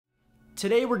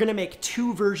Today we're gonna make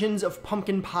two versions of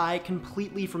pumpkin pie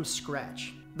completely from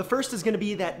scratch. The first is gonna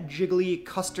be that jiggly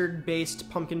custard-based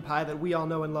pumpkin pie that we all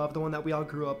know and love, the one that we all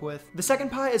grew up with. The second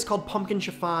pie is called pumpkin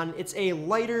chiffon. It's a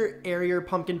lighter, airier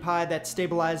pumpkin pie that's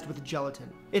stabilized with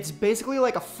gelatin. It's basically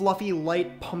like a fluffy,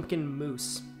 light pumpkin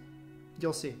mousse.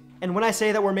 You'll see. And when I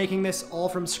say that we're making this all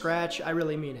from scratch, I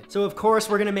really mean it. So of course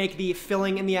we're gonna make the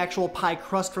filling and the actual pie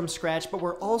crust from scratch, but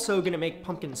we're also gonna make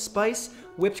pumpkin spice,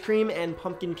 whipped cream, and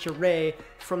pumpkin puree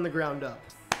from the ground up.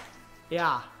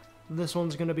 Yeah, this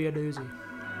one's gonna be a doozy.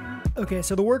 Okay,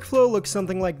 so the workflow looks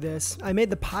something like this. I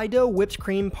made the pie dough, whipped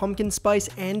cream, pumpkin spice,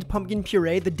 and pumpkin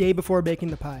puree the day before baking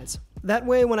the pies. That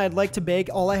way, when I'd like to bake,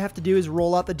 all I have to do is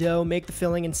roll out the dough, make the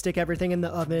filling, and stick everything in the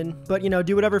oven. But, you know,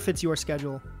 do whatever fits your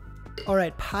schedule.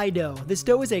 Alright, pie dough. This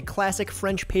dough is a classic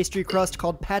French pastry crust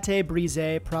called Pate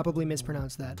Brisee, probably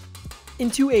mispronounced that.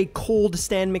 Into a cold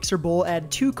stand mixer bowl,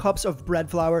 add 2 cups of bread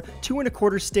flour, 2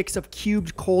 1/4 sticks of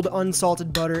cubed cold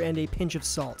unsalted butter, and a pinch of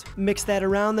salt. Mix that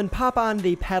around, then pop on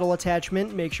the paddle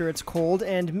attachment, make sure it's cold,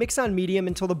 and mix on medium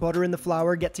until the butter and the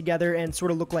flour get together and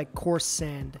sort of look like coarse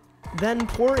sand. Then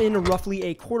pour in roughly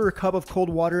a 1/4 cup of cold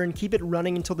water and keep it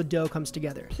running until the dough comes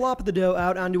together. Plop the dough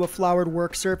out onto a floured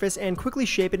work surface and quickly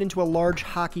shape it into a large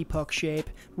hockey puck shape.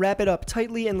 Wrap it up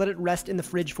tightly and let it rest in the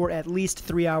fridge for at least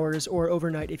 3 hours or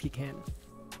overnight if you can.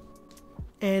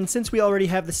 And since we already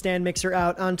have the stand mixer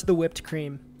out, onto the whipped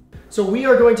cream. So we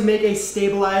are going to make a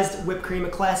stabilized whipped cream, a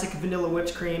classic vanilla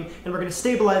whipped cream, and we're going to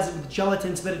stabilize it with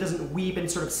gelatin so that it doesn't weep and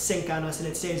sort of sink on us and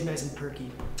it stays nice and perky.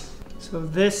 So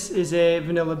this is a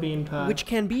vanilla bean pie, which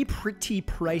can be pretty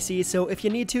pricey, so if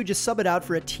you need to, just sub it out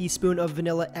for a teaspoon of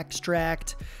vanilla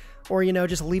extract, or, you know,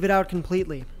 just leave it out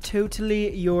completely.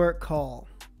 Totally your call.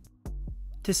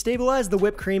 To stabilize the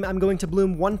whipped cream, I'm going to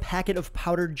bloom 1 packet of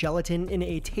powdered gelatin in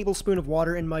a tablespoon of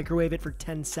water and microwave it for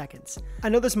 10 seconds. I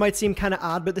know this might seem kind of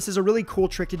odd, but this is a really cool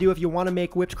trick to do if you want to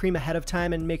make whipped cream ahead of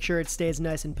time and make sure it stays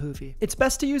nice and poofy. It's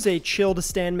best to use a chilled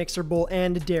stand mixer bowl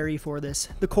and dairy for this.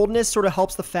 The coldness sort of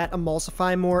helps the fat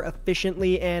emulsify more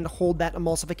efficiently and hold that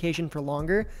emulsification for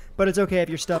longer, but it's okay if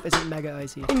your stuff isn't mega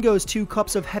icy. In goes 2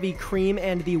 cups of heavy cream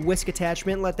and the whisk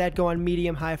attachment. Let that go on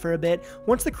medium-high for a bit.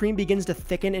 Once the cream begins to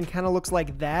thicken and kind of looks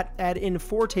like that, add in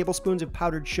 4 tablespoons of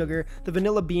powdered sugar, the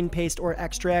vanilla bean paste or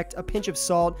extract, a pinch of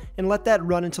salt, and let that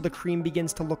run until the cream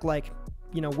begins to look like,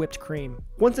 you know, whipped cream.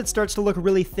 Once it starts to look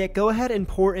really thick, go ahead and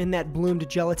pour in that bloomed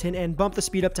gelatin and bump the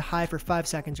speed up to high for 5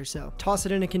 seconds or so. Toss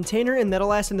it in a container and that'll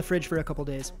last in the fridge for a couple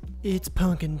days. It's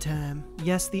pumpkin time.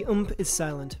 Yes, the is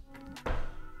silent.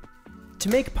 To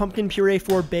make pumpkin puree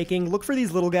for baking, look for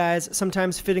these little guys,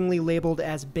 sometimes fittingly labeled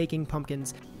as baking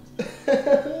pumpkins.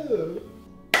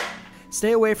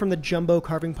 Stay away from the jumbo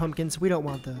carving pumpkins, we don't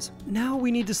want those. Now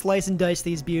we need to slice and dice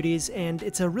these beauties, and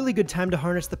it's a really good time to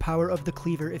harness the power of the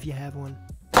cleaver if you have one.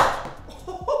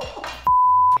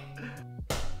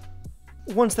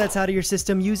 Once that's out of your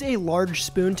system, use a large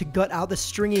spoon to gut out the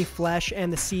stringy flesh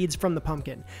and the seeds from the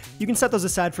pumpkin. You can set those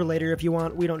aside for later if you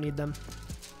want, we don't need them.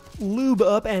 Lube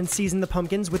up and season the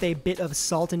pumpkins with a bit of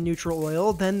salt and neutral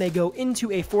oil, then they go into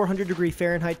a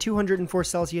 400°F,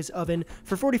 204°C oven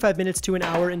for 45 minutes to an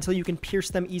hour until you can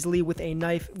pierce them easily with a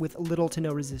knife with little to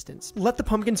no resistance. Let the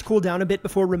pumpkins cool down a bit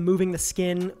before removing the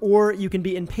skin, or you can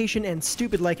be impatient and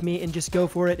stupid like me and just go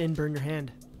for it and burn your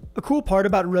hand. A cool part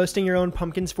about roasting your own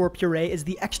pumpkins for puree is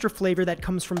the extra flavor that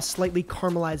comes from slightly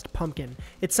caramelized pumpkin.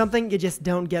 It's something you just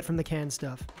don't get from the canned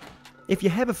stuff. If you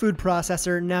have a food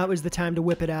processor, now is the time to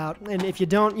whip it out. And if you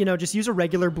don't, you know, just use a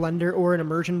regular blender or an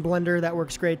immersion blender, that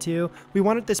works great too. We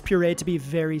wanted this puree to be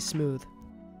very smooth.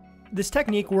 This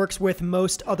technique works with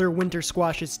most other winter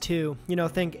squashes too. You know,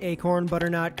 think acorn,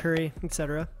 butternut, curry,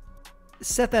 etc.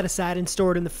 Set that aside and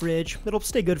store it in the fridge. It'll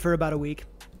stay good for about a week.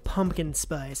 Pumpkin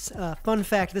spice. Fun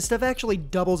fact, this stuff actually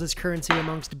doubles as currency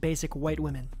amongst basic white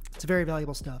women. It's very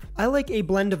valuable stuff. I like a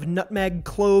blend of nutmeg,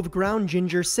 clove, ground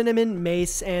ginger, cinnamon,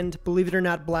 mace, and, believe it or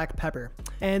not, black pepper.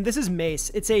 And this is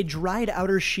mace. It's a dried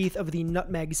outer sheath of the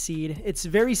nutmeg seed. It's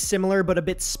very similar, but a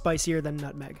bit spicier than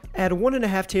nutmeg. Add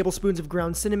 1½ tablespoons of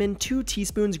ground cinnamon, 2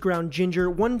 teaspoons ground ginger,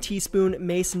 1 teaspoon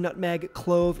mace, nutmeg,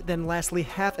 clove, then lastly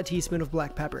 ½ teaspoon of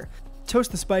black pepper.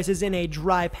 Toast the spices in a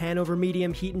dry pan over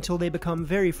medium heat until they become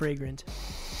very fragrant.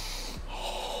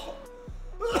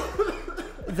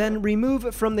 Then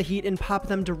remove from the heat and pop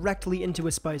them directly into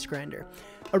a spice grinder.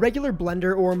 A regular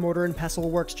blender or mortar and pestle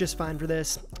works just fine for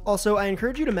this. Also, I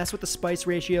encourage you to mess with the spice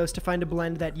ratios to find a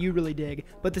blend that you really dig,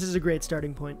 but this is a great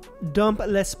starting point. Dump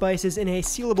less spices in a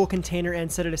sealable container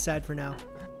and set it aside for now.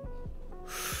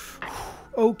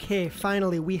 Okay,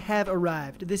 finally, we have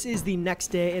arrived. This is the next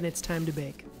day and it's time to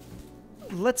bake.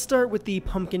 Let's start with the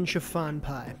pumpkin chiffon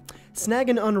pie. Snag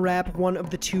and unwrap one of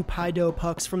the 2 pie dough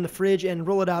pucks from the fridge and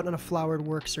roll it out on a floured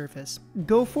work surface.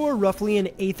 Go for roughly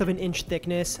 1/8 of an inch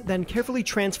thickness, then carefully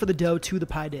transfer the dough to the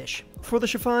pie dish. For the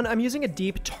chiffon, I'm using a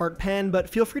deep tart pan, but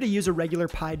feel free to use a regular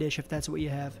pie dish if that's what you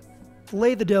have.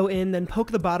 Lay the dough in, then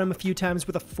poke the bottom a few times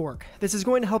with a fork. This is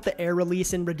going to help the air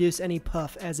release and reduce any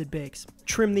puff as it bakes.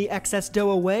 Trim the excess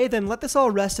dough away, then let this all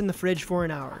rest in the fridge for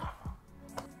an hour.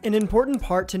 An important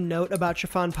part to note about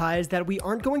chiffon pie is that we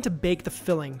aren't going to bake the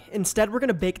filling. Instead, we're going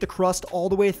to bake the crust all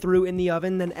the way through in the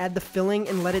oven, then add the filling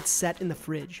and let it set in the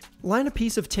fridge. Line a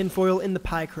piece of tinfoil in the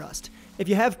pie crust. If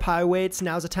you have pie weights,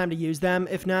 now's the time to use them.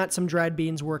 If not, some dried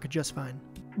beans work just fine.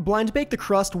 Blind bake the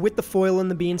crust with the foil and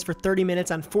the beans for 30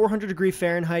 minutes on 400°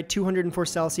 Fahrenheit, 204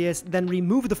 Celsius, then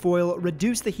remove the foil,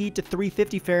 reduce the heat to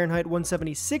 350 Fahrenheit,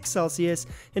 176 Celsius,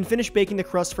 and finish baking the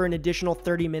crust for an additional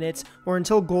 30 minutes or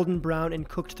until golden brown and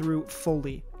cooked through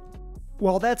fully.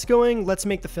 While that's going, let's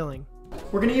make the filling.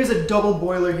 We're going to use a double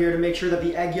boiler here to make sure that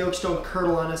the egg yolks don't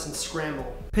curdle on us and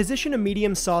scramble. Position a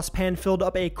medium saucepan filled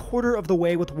up 1/4 of the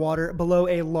way with water below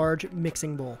a large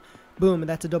mixing bowl. Boom,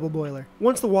 that's a double boiler.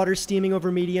 Once the water's steaming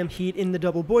over medium heat in the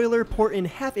double boiler, pour in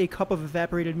 1/2 cup of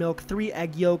evaporated milk, 3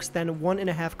 egg yolks, then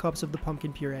 1½ cups of the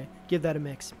pumpkin puree. Give that a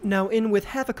mix. Now in with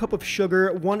 1/2 cup of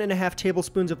sugar, 1½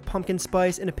 tablespoons of pumpkin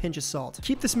spice, and a pinch of salt.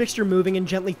 Keep this mixture moving and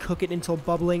gently cook it until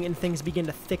bubbling and things begin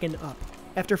to thicken up.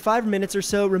 After 5 minutes or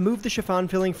so, remove the chiffon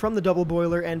filling from the double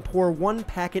boiler and pour 1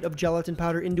 packet of gelatin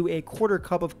powder into 1/4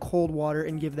 cup of cold water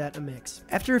and give that a mix.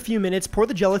 After a few minutes, pour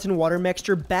the gelatin water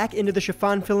mixture back into the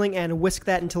chiffon filling and whisk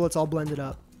that until it's all blended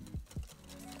up.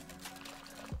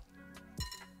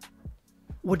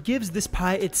 What gives this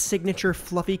pie its signature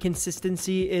fluffy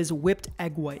consistency is whipped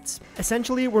egg whites.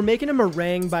 Essentially, we're making a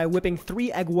meringue by whipping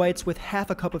 3 egg whites with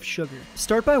 1/2 cup of sugar.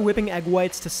 Start by whipping egg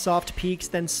whites to soft peaks,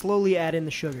 then slowly add in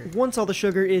the sugar. Once all the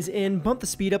sugar is in, bump the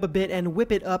speed up a bit and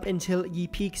whip it up until ye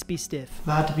peaks be stiff.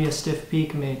 About to be a stiff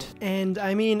peak, mate. And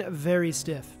I mean very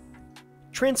stiff.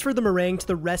 Transfer the meringue to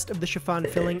the rest of the chiffon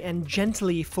filling and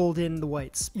gently fold in the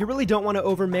whites. You really don't want to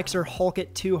overmix or hulk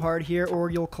it too hard here or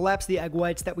you'll collapse the egg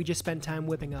whites that we just spent time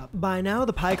whipping up. By now,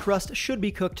 the pie crust should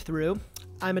be cooked through.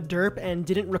 I'm a derp and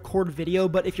didn't record video,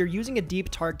 but if you're using a deep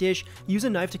tart dish, use a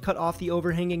knife to cut off the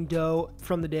overhanging dough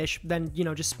from the dish, then,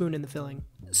 just spoon in the filling.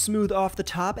 Smooth off the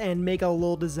top and make a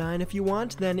little design if you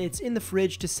want, then it's in the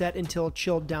fridge to set until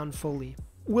chilled down fully.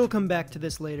 We'll come back to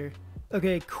this later.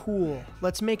 Okay, cool.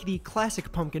 Let's make the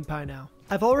classic pumpkin pie now.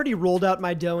 I've already rolled out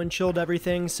my dough and chilled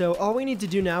everything, so all we need to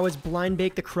do now is blind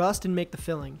bake the crust and make the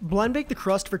filling. Blind bake the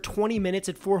crust for 20 minutes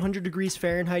at 400°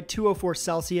 Fahrenheit, 204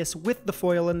 Celsius with the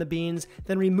foil and the beans,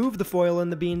 then remove the foil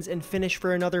and the beans and finish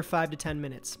for another 5 to 10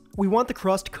 minutes. We want the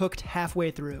crust cooked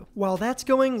halfway through. While that's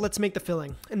going, let's make the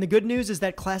filling. And the good news is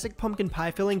that classic pumpkin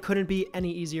pie filling couldn't be any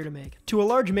easier to make. To a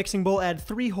large mixing bowl, add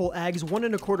 3 whole eggs, 1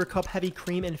 1/4 cup heavy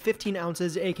cream, and 15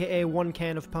 ounces, aka 1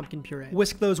 can of pumpkin puree.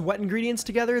 Whisk those wet ingredients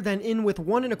together, then in with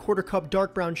 1 1/4 cup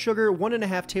dark brown sugar,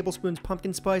 1½ tablespoons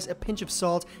pumpkin spice, a pinch of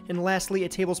salt, and lastly a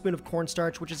tablespoon of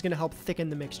cornstarch, which is going to help thicken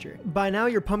the mixture. By now,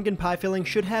 your pumpkin pie filling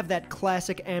should have that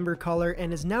classic amber color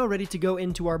and is now ready to go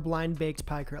into our blind baked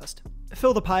pie crust.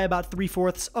 Fill the pie about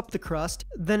 3/4 up the crust,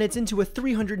 then it's into a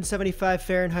 375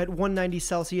 Fahrenheit, 190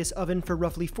 Celsius oven for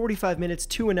roughly 45 minutes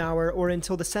to an hour or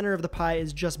until the center of the pie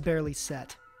is just barely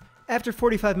set. After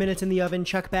 45 minutes in the oven,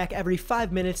 check back every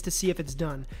 5 minutes to see if it's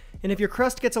done. And if your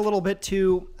crust gets a little bit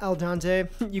too al dente,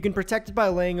 you can protect it by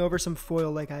laying over some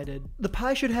foil like I did. The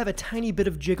pie should have a tiny bit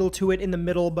of jiggle to it in the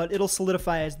middle, but it'll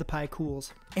solidify as the pie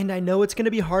cools. And I know it's going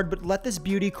to be hard, but let this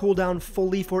beauty cool down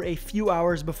fully for a few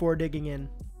hours before digging in.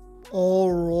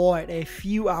 Alright, a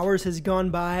few hours has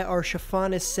gone by, our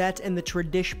chiffon is set, and the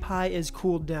tradish pie is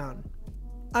cooled down.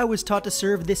 I was taught to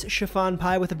serve this chiffon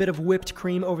pie with a bit of whipped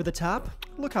cream over the top.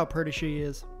 Look how pretty she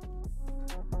is.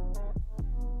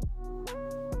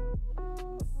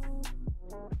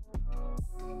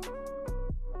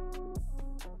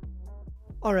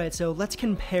 Alright, so let's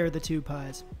compare the two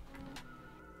pies.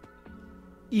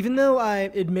 Even though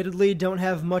I admittedly don't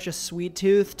have much a sweet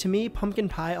tooth, to me pumpkin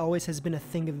pie always has been a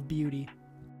thing of beauty.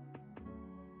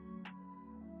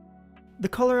 The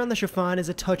color on the chiffon is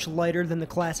a touch lighter than the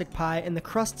classic pie, and the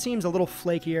crust seems a little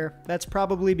flakier. That's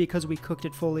probably because we cooked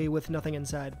it fully with nothing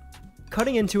inside.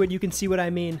 Cutting into it, you can see what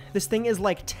I mean. This thing is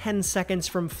like 10 seconds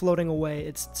from floating away,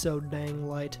 it's so dang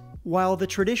light. While the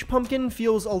tradish pumpkin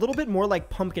feels a little bit more like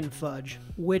pumpkin fudge,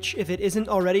 which if it isn't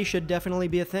already should definitely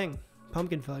be a thing.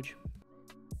 Pumpkin fudge.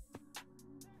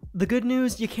 The good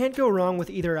news, you can't go wrong with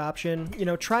either option.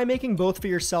 Try making both for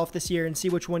yourself this year and see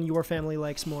which one your family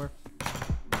likes more.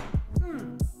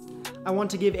 I I want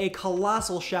to give a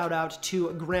colossal shout out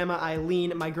to Grandma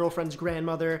Eileen, my girlfriend's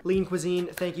grandmother. Lean Cuisine,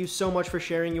 thank you so much for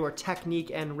sharing your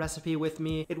technique and recipe with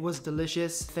me. It was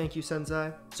delicious. Thank you,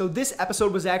 Sensei. So this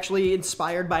episode was actually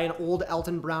inspired by an old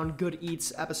Alton Brown Good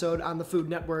Eats episode on the Food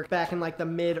Network back in like the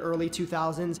mid-early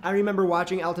 2000s. I remember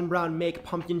watching Alton Brown make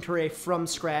pumpkin puree from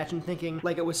scratch and thinking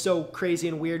like it was so crazy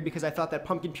and weird because I thought that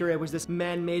pumpkin puree was this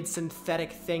man-made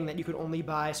synthetic thing that you could only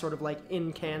buy sort of like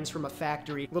in cans from a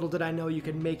factory. Little did I know you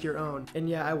could make your own. And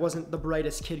yeah, I wasn't the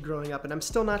brightest kid growing up, and I'm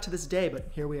still not to this day, but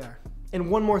here we are.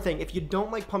 And one more thing, if you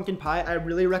don't like pumpkin pie, I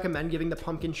really recommend giving the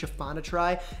pumpkin chiffon a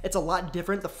try. It's a lot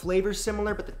different. The flavor's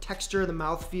similar, but the texture, the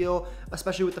mouthfeel,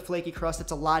 especially with the flaky crust,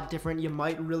 it's a lot different. You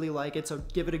might really like it, so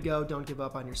give it a go. Don't give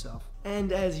up on yourself.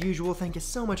 And as usual, thank you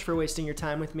so much for wasting your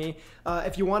time with me.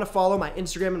 If you want to follow my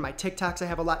Instagram and my TikToks, I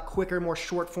have a lot quicker, more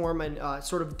short form and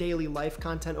sort of daily life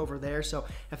content over there, so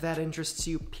if that interests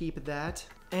you, peep that.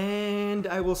 And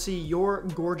I will see your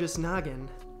gorgeous noggin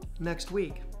next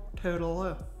week.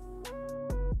 Toodaloo.